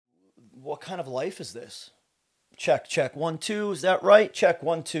what kind of life is this? Check, check, 1, 2. Is that right? Check,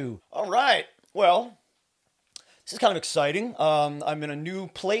 1, 2. All right. Well, this is kind of exciting. I'm in a new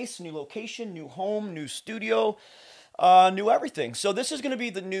place, new location, new home, new studio, new everything. So this is going to be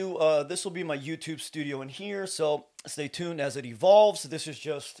the new, this will be my YouTube studio in here. So stay tuned as it evolves. This is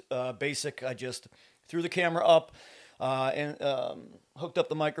just basic. I just threw the camera up and hooked up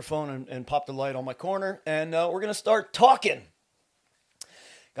the microphone and popped the light on my corner. And we're going to start talking.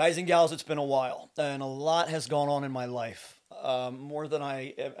 Guys and gals, it's been a while, and a lot has gone on in my life, more than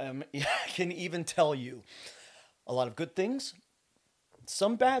I can even tell you. A lot of good things,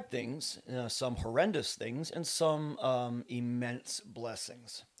 some bad things, some horrendous things, and some immense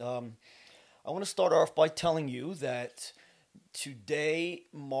blessings. I want to start off by telling you that today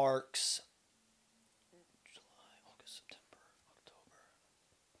marks July, August, September, October,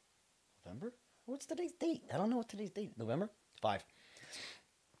 November? What's today's date? I don't know what today's date. November? 5.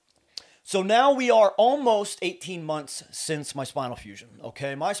 So now we are almost 18 months since my spinal fusion,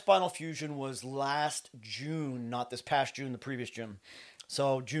 okay? My spinal fusion was last June, not this past June, the previous June.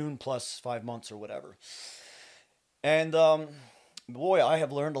 So June plus 5 months or whatever. And boy, I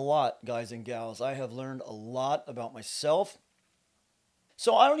have learned a lot, guys and gals. I have learned a lot about myself.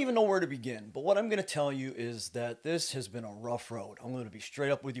 So I don't even know where to begin. But what I'm going to tell you is that this has been a rough road. I'm going to be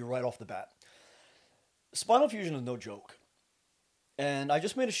straight up with you right off the bat. Spinal fusion is no joke. And I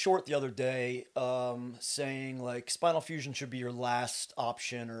just made a short the other day saying like spinal fusion should be your last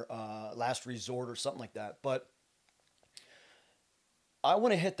option or last resort or something like that. But I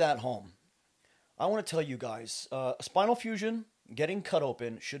want to hit that home. I want to tell you guys, spinal fusion, getting cut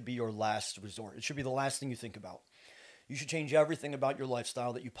open should be your last resort. It should be the last thing you think about. You should change everything about your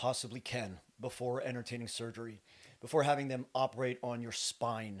lifestyle that you possibly can before entertaining surgery, before having them operate on your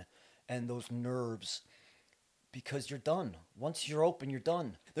spine and those nerves. Because you're done. Once you're open, you're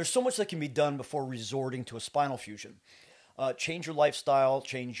done. There's so much that can be done before resorting to a spinal fusion. Change your lifestyle,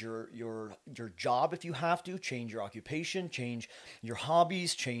 change your job if you have to, change your occupation, change your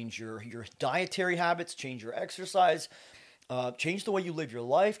hobbies, change your dietary habits, change your exercise, change the way you live your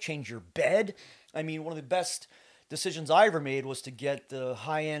life, change your bed. I mean, one of the best decisions I ever made was to get the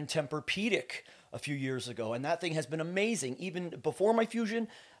high-end Tempur-Pedic a few years ago, and that thing has been amazing. Even before my fusion,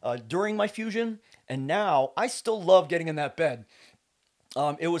 during my fusion, and now I still love getting in that bed.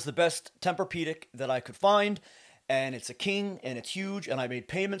 It was the best Tempur-Pedic that I could find, and it's a king, and it's huge, and I made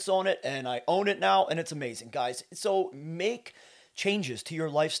payments on it, and I own it now, and it's amazing, guys. So make changes to your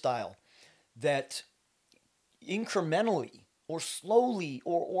lifestyle that incrementally or slowly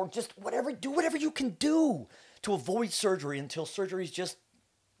or just whatever, do whatever you can do to avoid surgery until surgery is just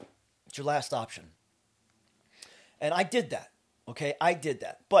your last option. And I did that. Okay, I did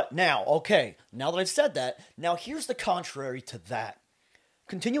that. But now, okay, now that I've said that, now here's the contrary to that.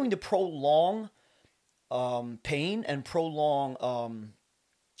 Continuing to prolong pain and prolong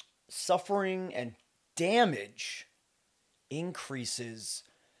suffering and damage increases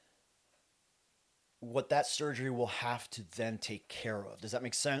what that surgery will have to then take care of. Does that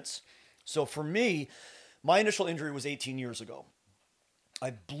make sense? So for me, my initial injury was 18 years ago. I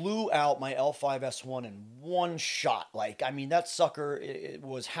blew out my L5S1 in one shot. Like, I mean, that sucker, it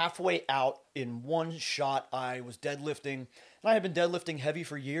was halfway out in one shot. I was deadlifting, and I had been deadlifting heavy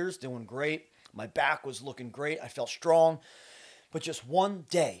for years, doing great. My back was looking great. I felt strong. But just one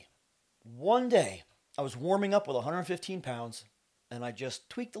day, I was warming up with 115 pounds, and I just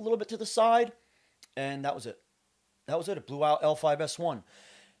tweaked a little bit to the side, and that was it. That was it. It blew out L5S1.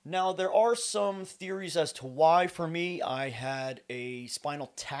 Now, there are some theories as to why. For me, I had a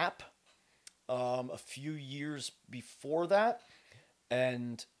spinal tap a few years before that,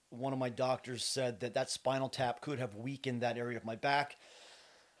 and one of my doctors said that that spinal tap could have weakened that area of my back,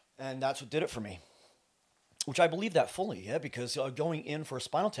 and that's what did it for me, which I believe that fully, yeah, because going in for a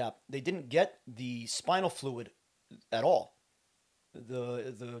spinal tap, they didn't get the spinal fluid at all.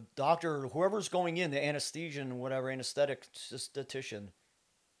 The doctor, whoever's going in, the anesthesian, whatever, anesthetician,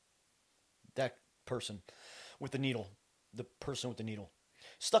 that person with the needle,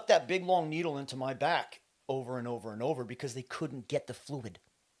 stuck that big long needle into my back over and over and over because they couldn't get the fluid.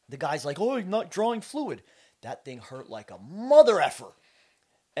 The guy's like, oh, you're not drawing fluid. That thing hurt like a mother effer.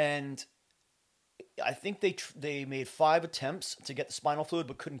 And I think they made 5 attempts to get the spinal fluid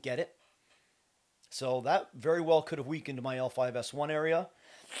but couldn't get it. So that very well could have weakened my L5S1 area,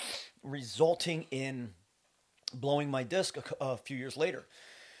 resulting in blowing my disc a few years later.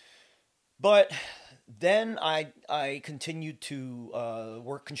 But then I continued to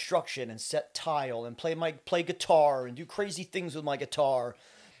work construction and set tile and play guitar and do crazy things with my guitar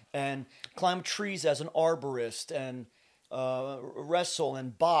and climb trees as an arborist and wrestle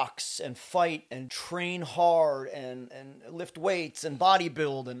and box and fight and train hard and lift weights and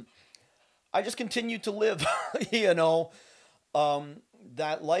bodybuild. And I just continued to live, you know,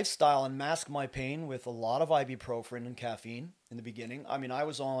 that lifestyle and mask my pain with a lot of ibuprofen and caffeine in the beginning. I mean, I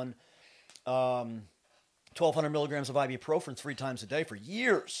was on 1,200 milligrams of ibuprofen 3 times a day for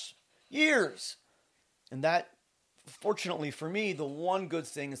years, years. And that, fortunately for me, the one good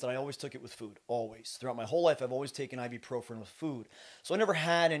thing is that I always took it with food, always. Throughout my whole life, I've always taken ibuprofen with food. So I never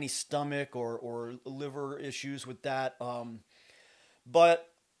had any stomach or liver issues with that. But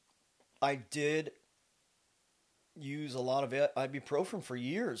I did use a lot of ibuprofen for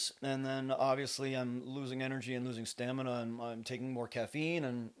years. And then obviously I'm losing energy and losing stamina, and I'm taking more caffeine.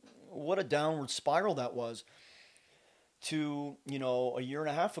 And what a downward spiral that was to, you know, a year and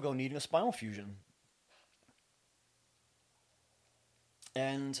a half ago needing a spinal fusion.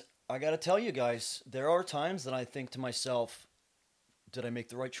 And I got to tell you guys, there are times that I think to myself, did I make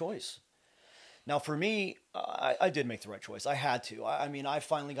the right choice? Now, for me, I did make the right choice. I had to. I mean, I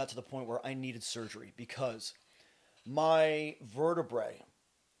finally got to the point where I needed surgery because my vertebrae,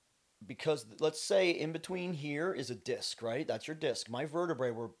 because let's say in between here is a disc, right? That's your disc. My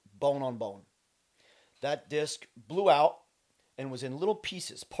vertebrae were bone on bone. That disc blew out and was in little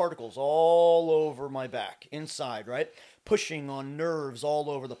pieces, particles all over my back, inside, right? Pushing on nerves all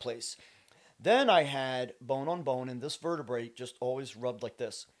over the place. Then I had bone on bone, and this vertebrae just always rubbed like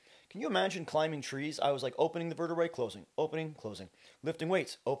this. Can you imagine climbing trees? I was like opening the vertebrae, closing, opening, closing, lifting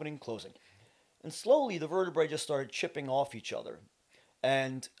weights, opening, closing. And slowly the vertebrae just started chipping off each other.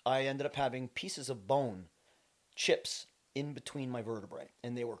 And I ended up having pieces of bone, chips, in between my vertebrae.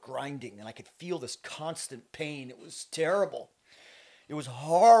 And they were grinding, and I could feel this constant pain. It was terrible. It was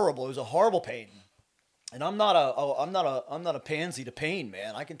horrible. It was a horrible pain. And I'm not a pansy to pain,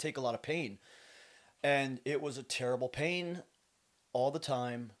 man. I can take a lot of pain. And it was a terrible pain all the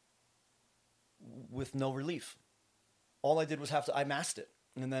time with no relief. All I did was I masked it.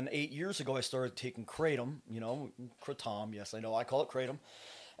 And then 8 years ago, I started taking kratom, you know, kratom. Yes, I know. I call it kratom.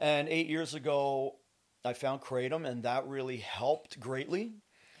 And 8 years ago, I found kratom, and that really helped greatly.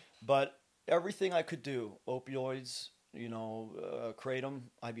 But everything I could do, opioids, you know, kratom,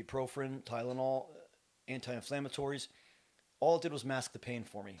 ibuprofen, Tylenol, anti-inflammatories, all it did was mask the pain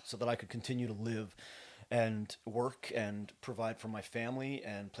for me so that I could continue to live and work and provide for my family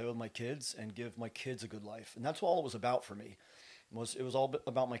and play with my kids and give my kids a good life. And that's all it was about for me. It was all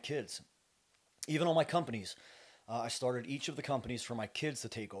about my kids. Even on my companies, I started each of the companies for my kids to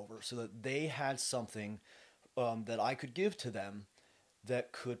take over so that they had something that I could give to them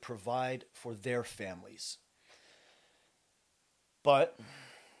that could provide for their families. But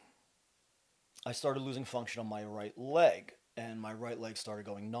I started losing function on my right leg, and my right leg started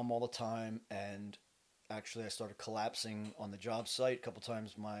going numb all the time, and actually I started collapsing on the job site a couple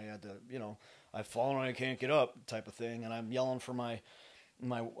times. I had to, you know, I've fallen and I can't get up type of thing, and I'm yelling for my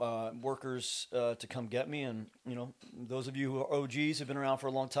workers to come get me. And, you know, those of you who are OGs who've been around for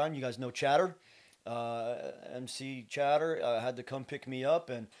a long time, you guys know Chatter. MC Chatter had to come pick me up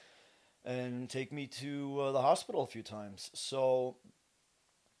and take me to the hospital a few times. So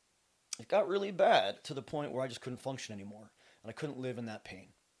it got really bad to the point where I just couldn't function anymore, and I couldn't live in that pain.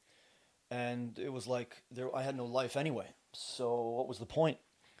 And it was like I had no life anyway. So what was the point?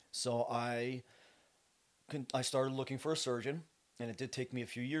 So I started looking for a surgeon, and it did take me a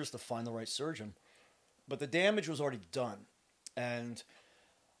few years to find the right surgeon. But the damage was already done, and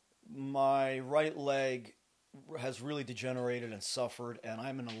my right leg has really degenerated and suffered, and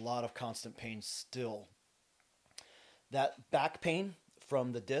I'm in a lot of constant pain still. That back pain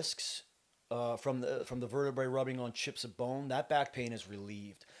from the discs, from the vertebrae rubbing on chips of bone, that back pain is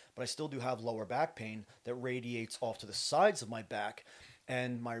relieved. But I still do have lower back pain that radiates off to the sides of my back,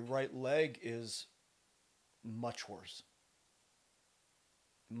 and my right leg is much worse.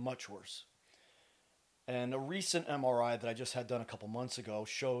 Much worse. And a recent MRI that I just had done a couple months ago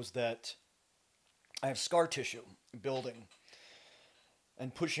shows that I have scar tissue building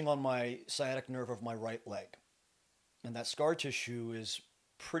and pushing on my sciatic nerve of my right leg. And that scar tissue is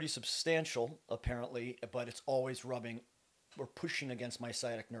pretty substantial, apparently, but it's always rubbing or pushing against my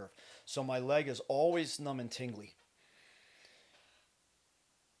sciatic nerve. So my leg is always numb and tingly.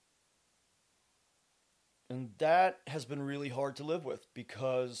 And that has been really hard to live with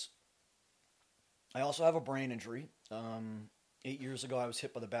because I also have a brain injury. 8 years ago, I was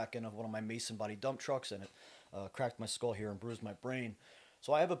hit by the back end of one of my Mason body dump trucks, and it cracked my skull here and bruised my brain.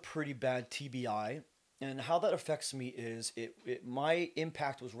 So I have a pretty bad TBI. And how that affects me is my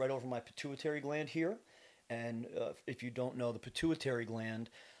impact was right over my pituitary gland here. And if you don't know, the pituitary gland,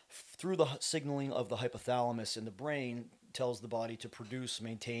 through the signaling of the hypothalamus in the brain, tells the body to produce,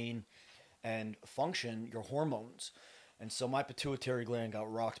 maintain, and function your hormones. And so my pituitary gland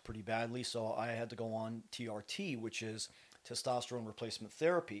got rocked pretty badly, so I had to go on TRT, which is testosterone replacement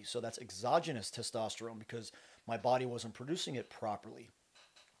therapy. So that's exogenous testosterone because my body wasn't producing it properly.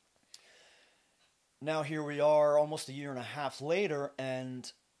 Now here we are almost a year and a half later,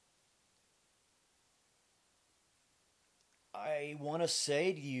 and I want to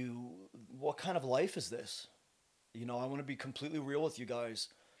say to you, what kind of life is this? You know, I want to be completely real with you guys.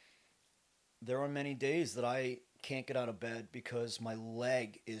 There are many days that I can't get out of bed because my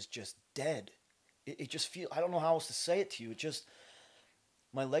leg is just dead. It just feels, I don't know how else to say it to you. It just,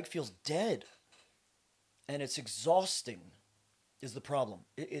 my leg feels dead. And it's exhausting is the problem.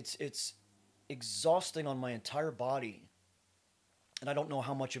 It's exhausting on my entire body. And I don't know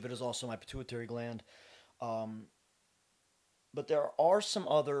how much of it is also my pituitary gland. But there are some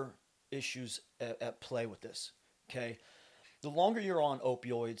other issues at play with this, okay? The longer you're on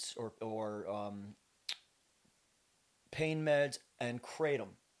opioids or pain meds and kratom,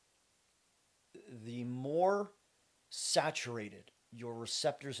 the more saturated your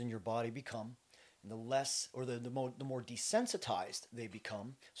receptors in your body become, and the less, or the more desensitized they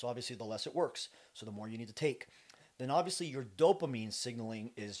become. So obviously the less it works, so the more you need to take. Then obviously your dopamine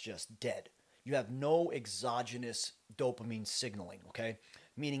signaling is just dead. You have no exogenous dopamine signaling, okay?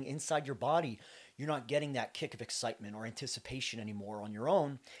 Meaning inside your body, you're not getting that kick of excitement or anticipation anymore on your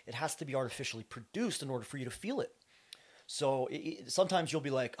own. It has to be artificially produced in order for you to feel it. So sometimes you'll be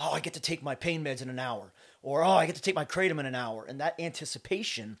like, oh, I get to take my pain meds in an hour. Or, oh, I get to take my kratom in an hour. And that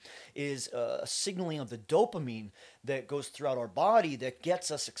anticipation is a signaling of the dopamine that goes throughout our body that gets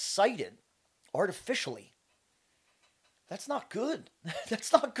us excited artificially. That's not good.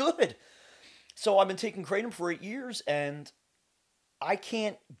 That's not good. So I've been taking kratom for 8 years, and I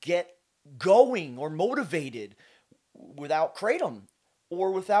can't get going or motivated without kratom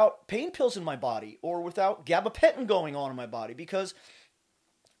or without pain pills in my body or without gabapentin going on in my body, because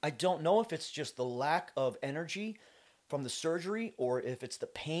I don't know if it's just the lack of energy from the surgery, or if it's the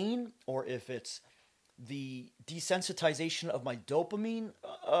pain, or if it's the desensitization of my dopamine.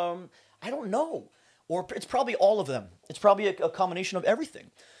 I don't know. Or it's probably all of them. It's probably a combination of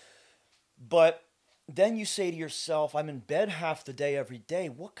everything. But then you say to yourself, I'm in bed half the day every day.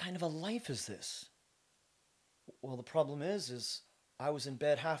 What kind of a life is this? Well, the problem is I was in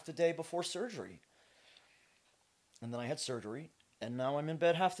bed half the day before surgery. And then I had surgery, and now I'm in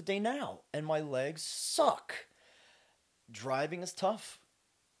bed half the day now. And my legs suck. Driving is tough.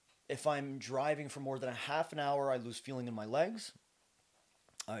 If I'm driving for more than a half an hour, I lose feeling in my legs.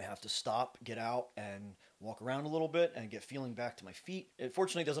 I have to stop, get out, and walk around a little bit and get feeling back to my feet. It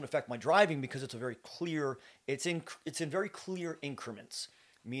fortunately doesn't affect my driving because it's in very clear increments,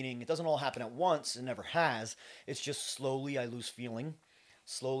 meaning it doesn't all happen at once. It never has. It's just slowly I lose feeling,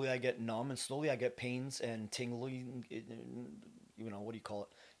 slowly I get numb, and slowly I get pains and tingling. You know, what do you call it?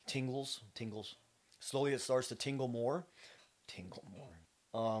 Tingles. Slowly it starts to tingle more.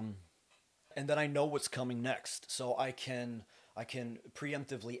 And then I know what's coming next, so I can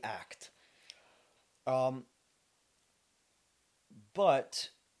preemptively act. But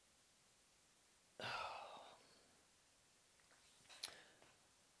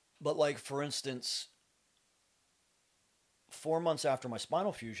like, for instance, 4 months after my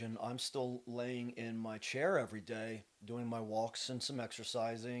spinal fusion, I'm still laying in my chair every day, doing my walks and some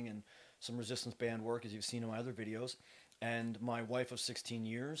exercising and some resistance band work, as you've seen in my other videos. And my wife of 16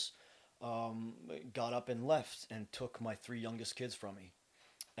 years got up and left and took my 3 youngest kids from me,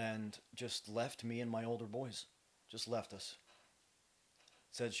 and just left me and my older boys. Just left us.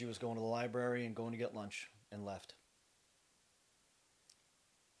 Said she was going to the library and going to get lunch, and left.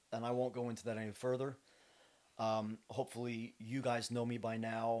 And I won't go into that any further. Hopefully you guys know me by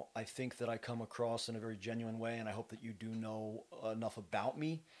now. I think that I come across in a very genuine way, and I hope that you do know enough about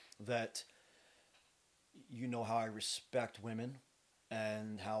me that you know how I respect women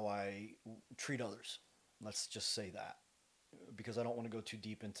and how I treat others. Let's just say that, because I don't want to go too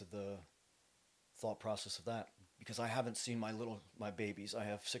deep into the thought process of that, because I haven't seen my babies. I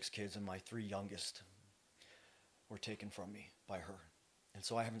have 6 kids, and my 3 youngest were taken from me by her. And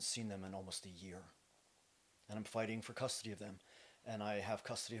so I haven't seen them in almost a year. And I'm fighting for custody of them. And I have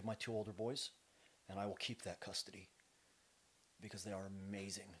custody of my 2 older boys, and I will keep that custody because they are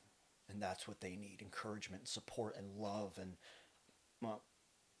amazing. And that's what they need: encouragement, support, and love. And well,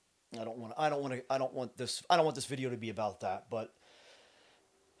 I don't want this video to be about that, but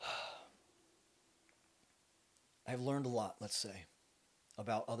I've learned a lot, let's say,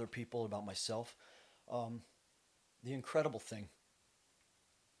 about other people, about myself. The incredible thing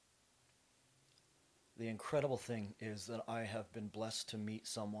the incredible thing is that I have been blessed to meet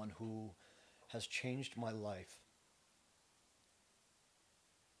someone who has changed my life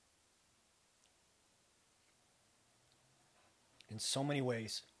in so many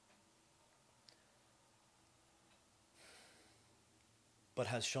ways, but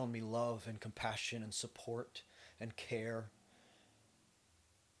has shown me love and compassion and support and care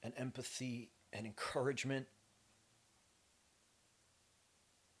and empathy and encouragement.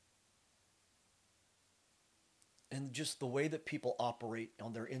 And just the way that people operate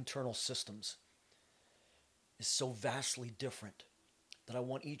on their internal systems is so vastly different that I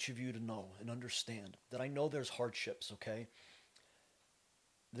want each of you to know and understand that I know there's hardships, okay?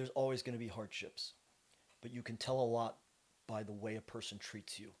 There's always going to be hardships, but you can tell a lot by the way a person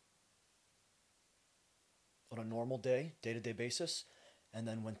treats you on a normal day, day-to-day basis, and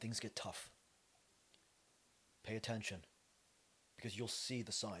then when things get tough. Pay attention because you'll see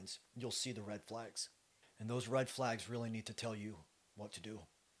the signs. You'll see the red flags. And those red flags really need to tell you what to do.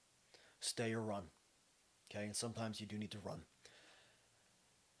 Stay or run. Okay? And sometimes you do need to run.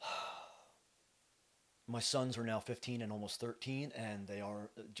 My sons are now 15 and almost 13, and they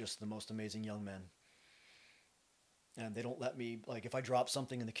are just the most amazing young men. And they don't let me, like, if I drop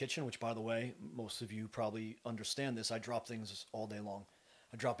something in the kitchen, which, by the way, most of you probably understand this, I drop things all day long.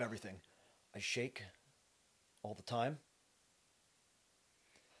 I drop everything. I shake all the time.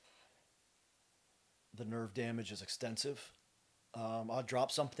 The nerve damage is extensive. I'll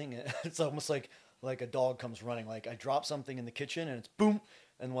drop something. It's almost like a dog comes running. Like, I drop something in the kitchen, and it's boom,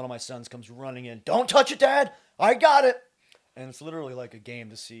 and one of my sons comes running in. Don't touch it, Dad! I got it! And it's literally like a game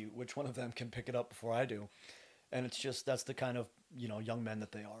to see which one of them can pick it up before I do. And it's just, that's the kind of, young men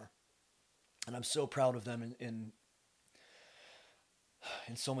that they are. And I'm so proud of them in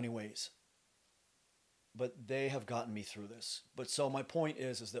so many ways. But they have gotten me through this. But so my point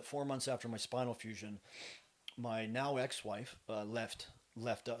is that 4 months after my spinal fusion, my now ex-wife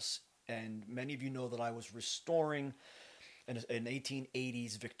left us. And many of you know that I was restoring an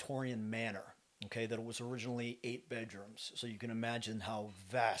 1880s Victorian manor. Okay, that it was originally 8 bedrooms. So you can imagine how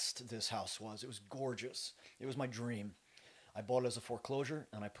vast this house was. It was gorgeous. It was my dream. I bought it as a foreclosure,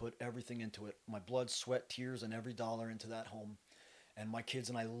 and I put everything into it. My blood, sweat, tears, and every dollar into that home. And my kids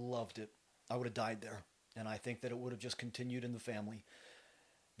and I loved it. I would have died there. And I think that it would have just continued in the family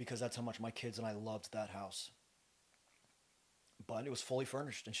because that's how much my kids and I loved that house. But it was fully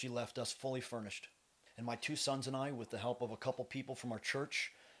furnished, and she left us fully furnished. And my 2 sons and I, with the help of a couple people from our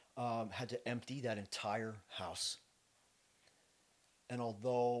church, had to empty that entire house. And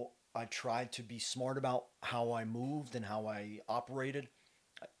although I tried to be smart about how I moved and how I operated,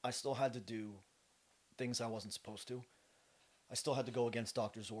 I still had to do things I wasn't supposed to. I still had to go against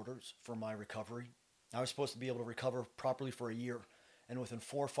doctor's orders for my recovery. I was supposed to be able to recover properly for a year. And within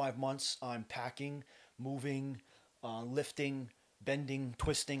 4 or 5 months, I'm packing, moving, lifting, bending,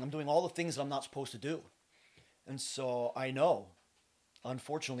 twisting. I'm doing all the things that I'm not supposed to do. And so I know.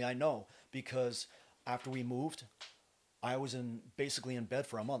 Unfortunately, I know, because after we moved, I was basically in bed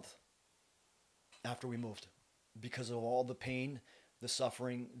for a month after we moved because of all the pain, the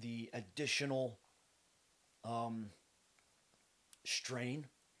suffering, the additional strain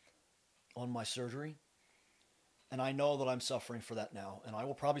on my surgery. And I know that I'm suffering for that now, and I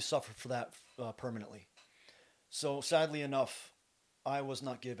will probably suffer for that permanently. So sadly enough, I was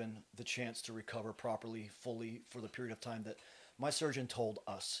not given the chance to recover properly, fully, for the period of time that my surgeon told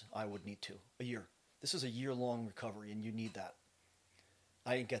us I would need to. A year. This is a year-long recovery, and you need that.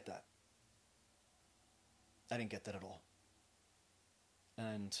 I didn't get that. I didn't get that at all.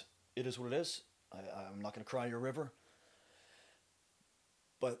 And it is what it is. I'm not going to cry you a river.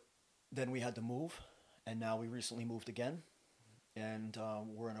 But then we had to move, and now we recently moved again. And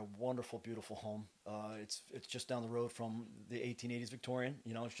we're in a wonderful, beautiful home. It's just down the road from the 1880s Victorian.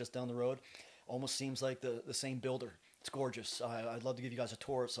 It's just down the road. Almost seems like the same builder. It's gorgeous. I'd love to give you guys a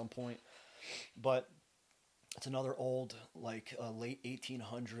tour at some point. But it's another old, late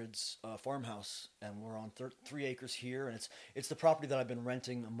 1800s farmhouse. And we're on 3 acres here. And it's the property that I've been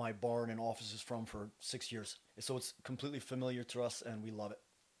renting my barn and offices from for 6 years. So it's completely familiar to us, and we love it.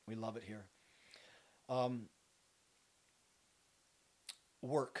 We love it here.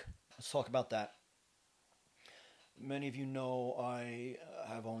 Work. Let's talk about that. Many of you know I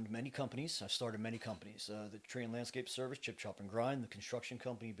have owned many companies. I've started many companies. The Tree and Landscape Service, Chip, Chop, and Grind. The construction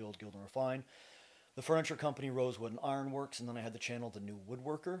company, Build, Gild, and Refine. The furniture company, Rosewood and Ironworks. And then I had the channel, The New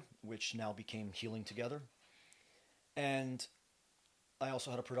Woodworker, which now became Healing Together. And I also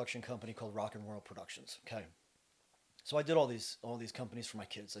had a production company called Rock and Royal Productions. Okay. So I did all these companies for my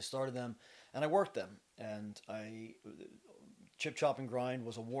kids. I started them, and I worked them. And Chip, Chop, and Grind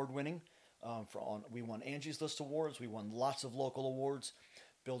was award-winning. We won Angie's List awards. We won lots of local awards.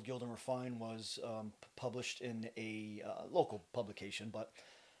 Build, Gild, and Refine was published in a local publication, but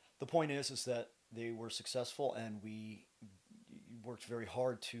the point is that they were successful, and we worked very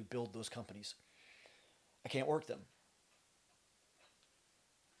hard to build those companies. I can't work them.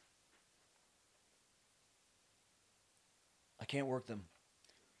 I can't work them.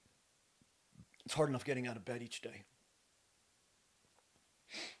 It's hard enough getting out of bed each day.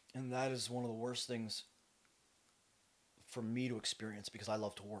 And that is one of the worst things for me to experience because I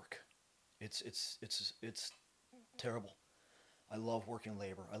love to work. It's terrible. I love working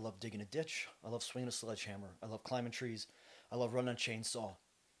labor. I love digging a ditch. I love swinging a sledgehammer. I love climbing trees. I love running a chainsaw.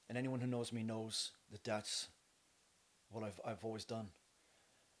 And anyone who knows me knows that that's what I've always done.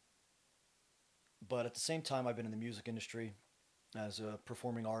 But at the same time, I've been in the music industry as a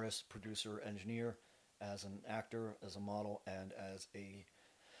performing artist, producer, engineer, as an actor, as a model, and as a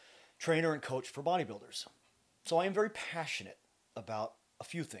trainer and coach for bodybuilders. So I am very passionate about a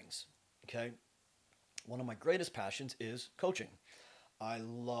few things, okay? One of my greatest passions is coaching. I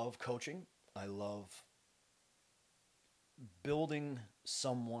love coaching. I love building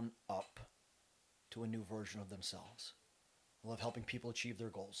someone up to a new version of themselves. I love helping people achieve their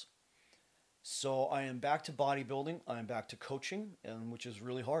goals. So I am back to bodybuilding. I am back to coaching, and which is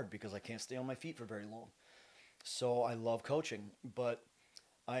really hard because I can't stay on my feet for very long. So I love coaching, but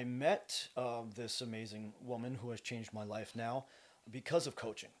I met this amazing woman who has changed my life now because of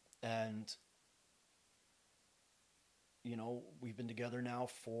coaching. And, you know, we've been together now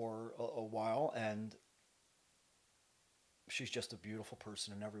for a while, and she's just a beautiful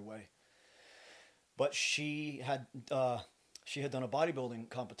person in every way. But she had done a bodybuilding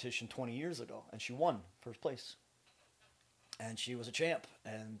competition 20 years ago, and she won first place. And she was a champ,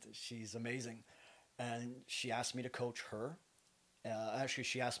 and she's amazing. And she asked me to coach her. Actually,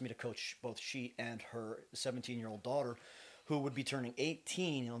 she asked me to coach both she and her 17-year-old daughter, who would be turning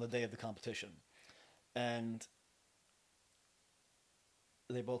 18 on the day of the competition. And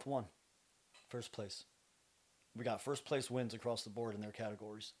they both won first place. We got first place wins across the board in their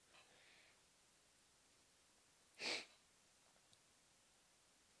categories.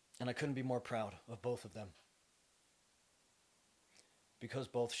 And I couldn't be more proud of both of them. Because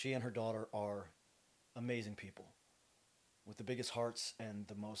both she and her daughter are amazing people with the biggest hearts and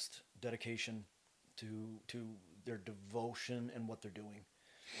the most dedication to their devotion and what they're doing.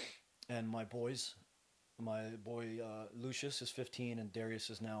 And my boy Lucius is 15 and Darius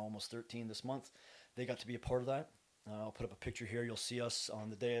is now almost 13 this month. They got to be a part of that. I'll put up a picture here. You'll see us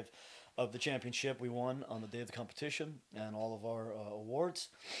on the day of the championship. We won on the day of the competition, and all of our awards,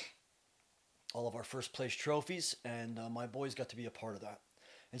 all of our first place trophies, and my boys got to be a part of that.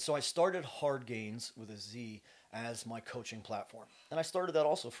 And so I started Hard Gains with a Z as my coaching platform. And I started that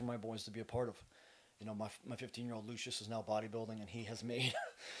also for my boys to be a part of. You know, my 15-year-old Lucius is now bodybuilding, and he has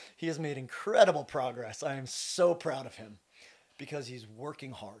made incredible progress. I am so proud of him because he's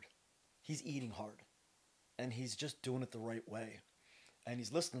working hard. He's eating hard. And he's just doing it the right way. And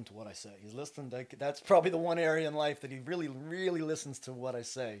he's listening to what I say. He's listening. That's probably the one area in life that he really, really listens to what I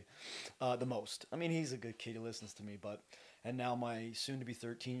say the most. I mean, he's a good kid. He listens to me. And now my soon-to-be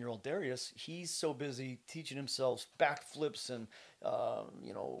 13-year-old Darius, he's so busy teaching himself backflips and,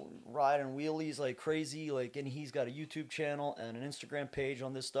 riding wheelies like crazy. And he's got a YouTube channel and an Instagram page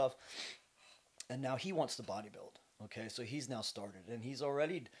on this stuff. And now he wants to bodybuild. Okay, so he's now started. And he's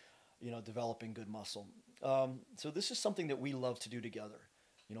already, developing good muscle. So this is something that we love to do together.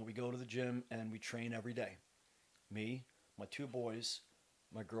 We go to the gym and we train every day. Me, my two boys,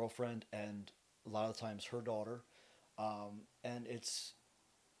 my girlfriend, and a lot of times her daughter. And it's,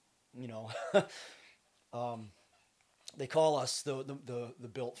 they call us the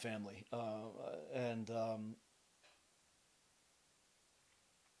built family.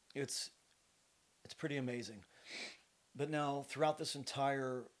 It's pretty amazing. But now throughout this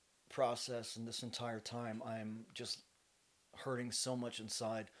entire process and this entire time, I'm just hurting so much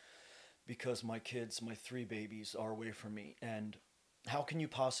inside because my kids, my three babies, are away from me. And how can you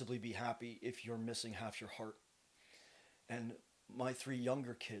possibly be happy if you're missing half your heart? And my three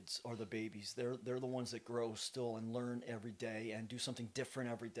younger kids are the babies. They're the ones that grow still and learn every day and do something different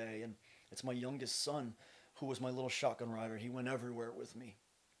every day. And it's my youngest son who was my little shotgun rider. He went everywhere with me.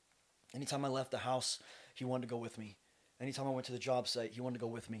 Anytime I left the house, he wanted to go with me. Anytime I went to the job site, he wanted to go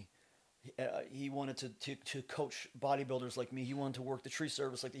with me. He wanted to coach bodybuilders like me. He wanted to work the tree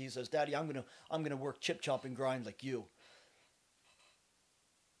service like he says, "Daddy, I'm gonna work chip chop and grind like you."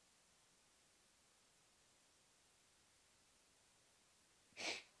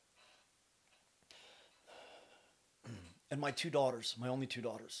 And my two daughters, my only two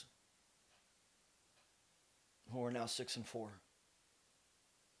daughters, who are now 6-4.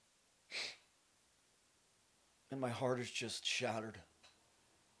 And my heart is just shattered.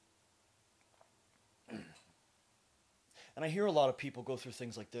 And I hear a lot of people go through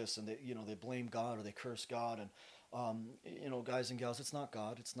things like this, and they blame God or they curse God, and guys and gals, it's not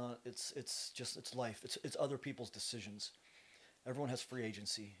God. It's not. It's life. It's other people's decisions. Everyone has free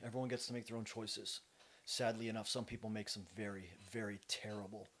agency. Everyone gets to make their own choices. Sadly enough, some people make some very, very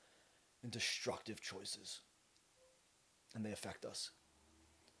terrible and destructive choices, and they affect us.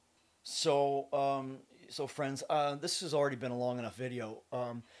 So friends, this has already been a long enough video.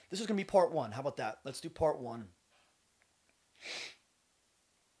 This is gonna be part one. How about that? Let's do part one.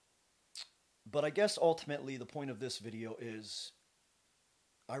 But I guess ultimately the point of this video is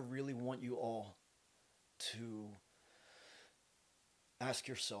I really want you all to ask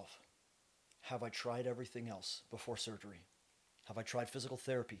yourself, have I tried everything else before surgery? Have I tried physical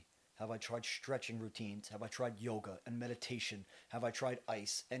therapy? Have I tried stretching routines? Have I tried yoga and meditation? Have I tried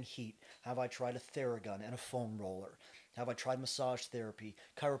ice and heat? Have I tried a Theragun and a foam roller? Have I tried massage therapy,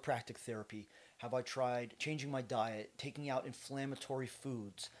 chiropractic therapy? Have I tried changing my diet, taking out inflammatory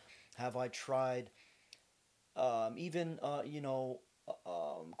foods? Have I tried cortisone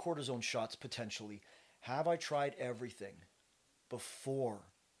shots potentially? Have I tried everything before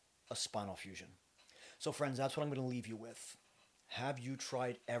a spinal fusion? So friends, that's what I'm going to leave you with. Have you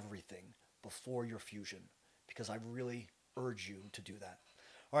tried everything before your fusion? Because I really urge you to do that.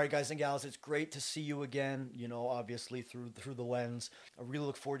 All right, guys and gals, it's great to see you again, obviously through the lens. I really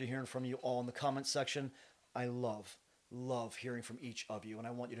look forward to hearing from you all in the comments section. I love hearing from each of you, and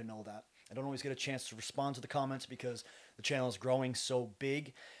I want you to know that. I don't always get a chance to respond to the comments because the channel is growing so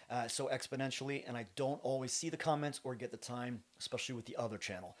big, so exponentially, and I don't always see the comments or get the time, especially with the other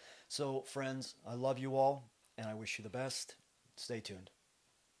channel. So, friends, I love you all, and I wish you the best. Stay tuned.